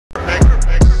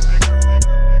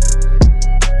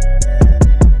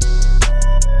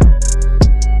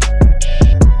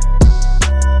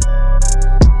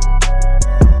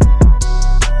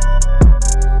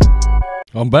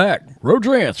I'm back. Rhodes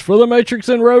Rants for the Matrixx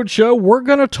and Rhodes show. We're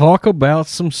going to talk about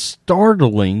some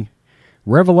startling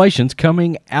revelations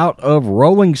coming out of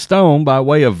Rolling Stone by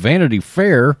way of Vanity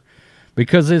Fair,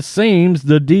 because it seems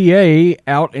the DA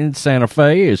out in Sante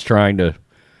Fe is trying to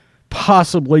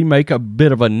possibly make a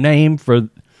bit of a name for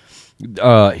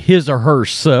his or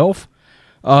herself.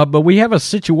 But we have a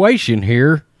situation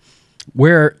here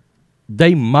where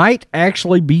they might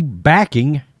actually be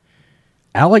backing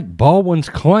Alec Baldwin's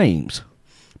claims,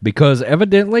 because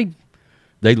evidently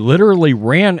they literally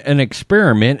ran an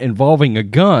experiment involving a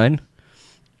gun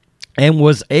and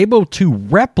was able to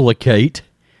replicate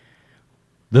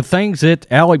the things that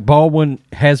Alec Baldwin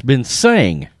has been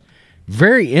saying.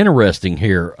 Very interesting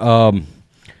here. Kind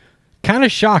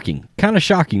of shocking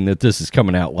that this is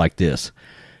coming out like this.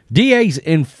 DA's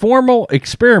informal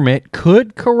experiment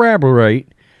could corroborate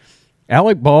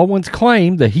Alec Baldwin's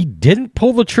claim that he didn't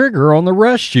pull the trigger on the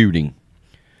Rush shooting.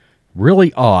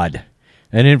 Really odd.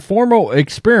 An informal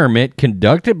experiment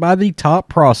conducted by the top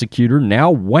prosecutor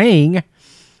now weighing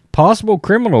possible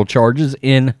criminal charges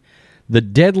in the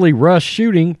deadly Rush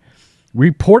shooting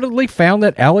reportedly found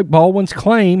that Alec Baldwin's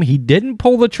claim he didn't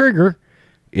pull the trigger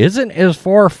isn't as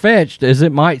far-fetched as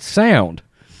it might sound.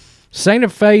 Sante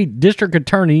Fe District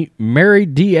Attorney Mary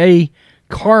D.A.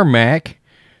 Carmack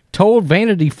told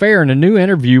Vanity Fair in a new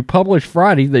interview published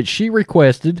Friday that she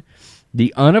requested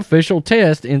the unofficial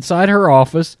test inside her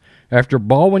office after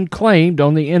Baldwin claimed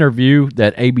on the interview,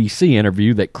 that ABC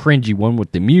interview, that cringy one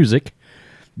with the music,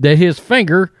 that his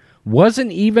finger wasn't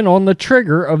even on the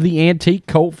trigger of the antique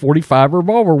Colt .45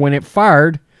 revolver when it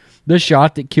fired the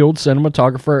shot that killed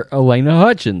cinematographer Halyna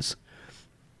Hutchins.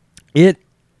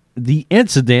 The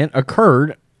incident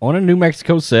occurred on a New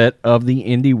Mexico set of the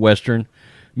indie western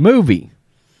movie.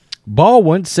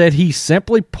 Baldwin said he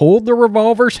simply pulled the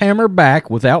revolver's hammer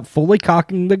back without fully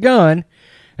cocking the gun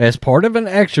as part of an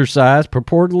exercise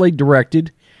purportedly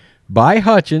directed by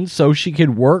Hutchins so she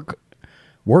could work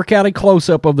out a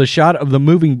close-up of the shot of the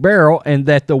moving barrel, and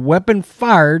that the weapon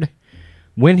fired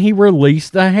when he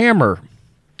released the hammer.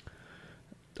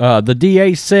 The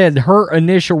DA said her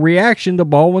initial reaction to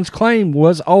Baldwin's claim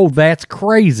was, "Oh, that's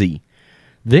crazy."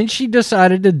 Then she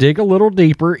decided to dig a little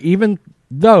deeper, even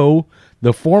though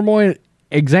the formal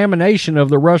examination of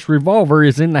the Rush revolver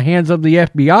is in the hands of the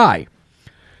FBI.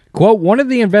 Quote, "One of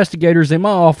the investigators in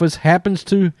my office happens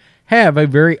to have a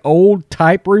very old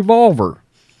type revolver.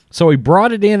 So he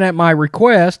brought it in at my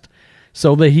request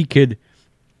so that he could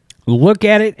look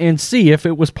at it and see if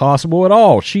it was possible at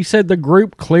all." She said the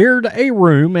group cleared a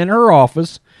room in her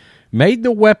office, made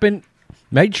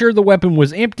sure the weapon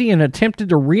was empty, and attempted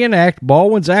to reenact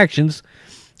Baldwin's actions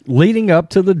leading up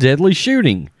to the deadly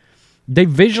shooting. "They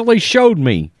visually showed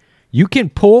me you can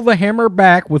pull the hammer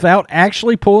back without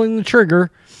actually pulling the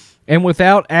trigger and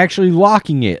without actually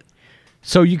locking it.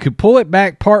 So you could pull it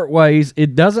back part ways,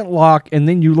 it doesn't lock, and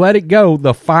then you let it go.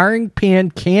 The firing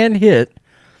pin can hit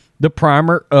the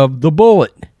primer of the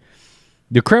bullet."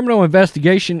 The criminal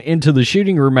investigation into the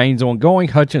shooting remains ongoing.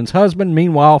 Hutchins' husband,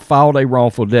 meanwhile, filed a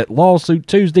wrongful death lawsuit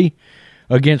Tuesday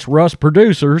against Rush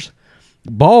producers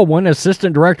Baldwin,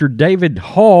 Assistant Director David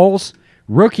Halls,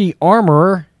 rookie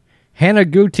armorer Hannah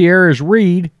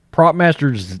Gutierrez-Reed, prop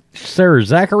master Sarah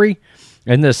Zachary,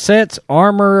 and the set's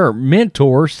armorer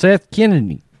mentor Seth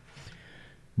Kennedy.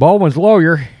 Baldwin's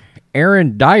lawyer,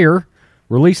 Aaron Dyer,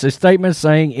 released a statement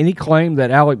saying any claim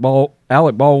that Alec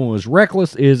Baldwin was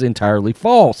reckless is entirely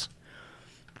false.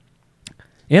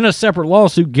 In a separate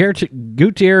lawsuit,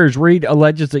 Gutierrez-Reed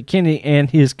alleges that Kennedy and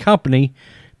his company,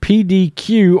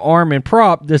 PDQ Arm and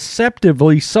Prop,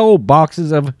 deceptively sold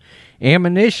boxes of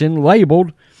ammunition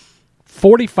labeled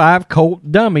 45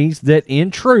 Colt dummies that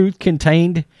in truth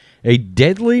contained a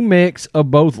deadly mix of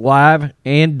both live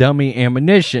and dummy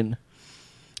ammunition.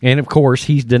 And of course,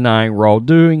 he's denying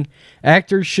wrongdoing.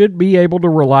 Actors should be able to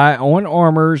rely on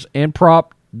armors and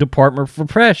prop department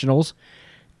professionals,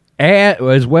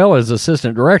 as well as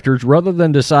assistant directors, rather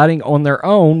than deciding on their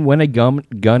own when a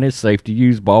gun is safe to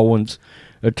use, Baldwin's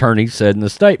attorney said in the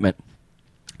statement.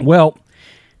 Well,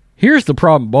 here's the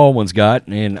problem Baldwin's got,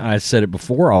 and I said it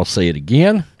before, I'll say it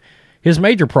again. His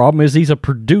major problem is he's a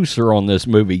producer on this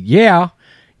movie. Yeah,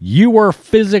 you were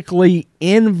physically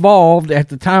involved at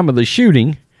the time of the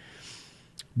shooting,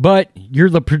 but you're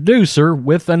the producer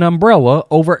with an umbrella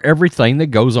over everything that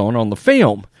goes on the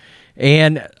film.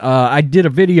 And I did a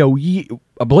video,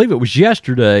 I believe it was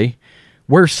yesterday,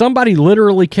 where somebody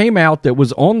literally came out that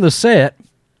was on the set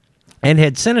and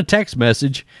had sent a text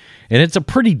message, and it's a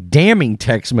pretty damning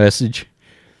text message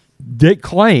that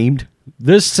claimed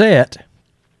this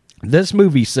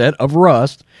movie set of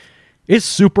Rust is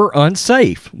super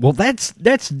unsafe. Well,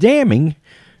 that's damning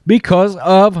because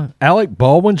of Alec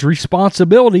Baldwin's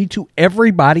responsibility to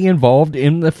everybody involved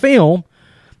in the film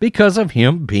because of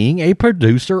him being a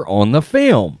producer on the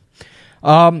film.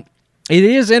 It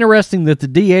is interesting that the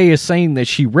DA is saying that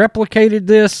she replicated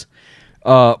this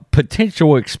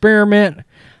potential experiment.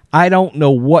 I don't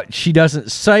know what she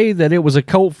doesn't say, that it was a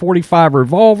Colt 45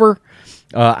 revolver.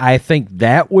 I think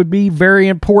that would be very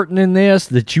important in this,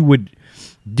 that you would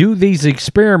do these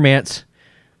experiments.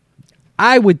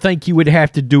 I would think you would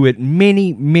have to do it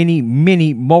many,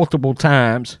 multiple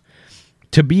times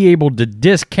to be able to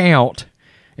discount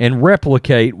and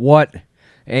replicate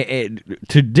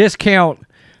to discount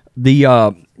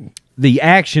the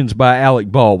actions by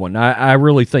Alec Baldwin. I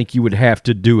really think you would have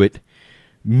to do it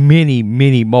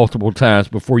many, multiple times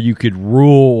before you could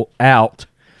rule out.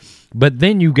 But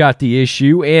then you got the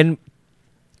issue, and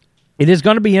it is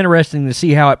going to be interesting to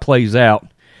see how it plays out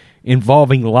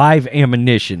involving live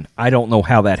ammunition. I don't know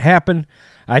how that happened.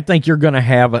 I think you're going to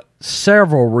have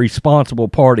several responsible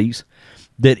parties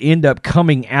that end up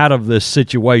coming out of this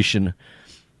situation,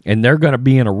 and they're going to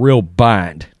be in a real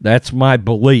bind. That's my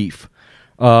belief.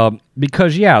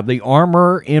 Because, yeah, the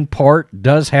armorer in part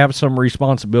does have some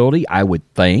responsibility, I would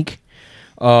think.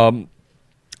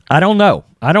 I don't know.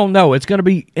 It's going to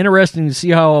be interesting to see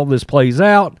how all this plays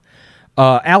out.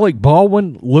 Alec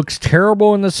Baldwin looks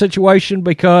terrible in this situation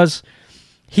because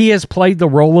he has played the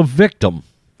role of victim.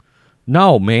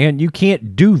 No, man, you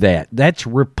can't do that. That's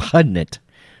repugnant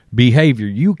behavior.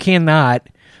 You cannot,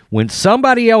 when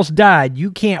somebody else died,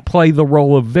 you can't play the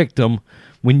role of victim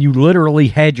when you literally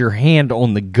had your hand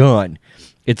on the gun.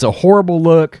 It's a horrible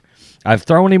look. I've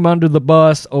thrown him under the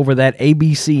bus over that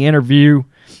ABC interview.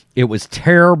 It was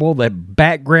terrible. That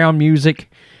background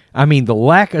music. I mean, the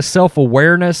lack of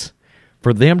self-awareness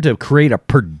for them to create a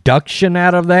production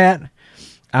out of that.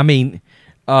 I mean,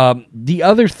 the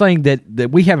other thing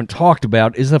that we haven't talked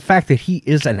about is the fact that he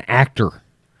is an actor.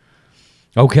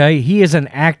 Okay? He is an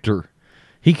actor.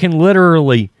 He can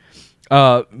literally,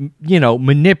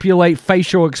 manipulate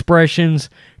facial expressions,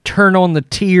 turn on the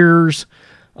tears,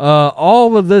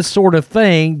 all of this sort of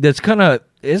thing it's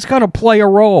gonna play a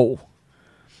role.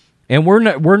 And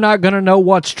we're not gonna know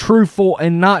what's truthful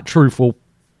and not truthful,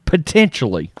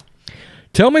 potentially.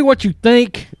 Tell me what you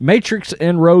think, Matrixx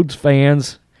and Rhodes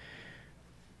fans.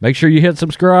 Make sure you hit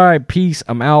subscribe. Peace.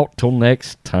 I'm out. Till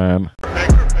next time.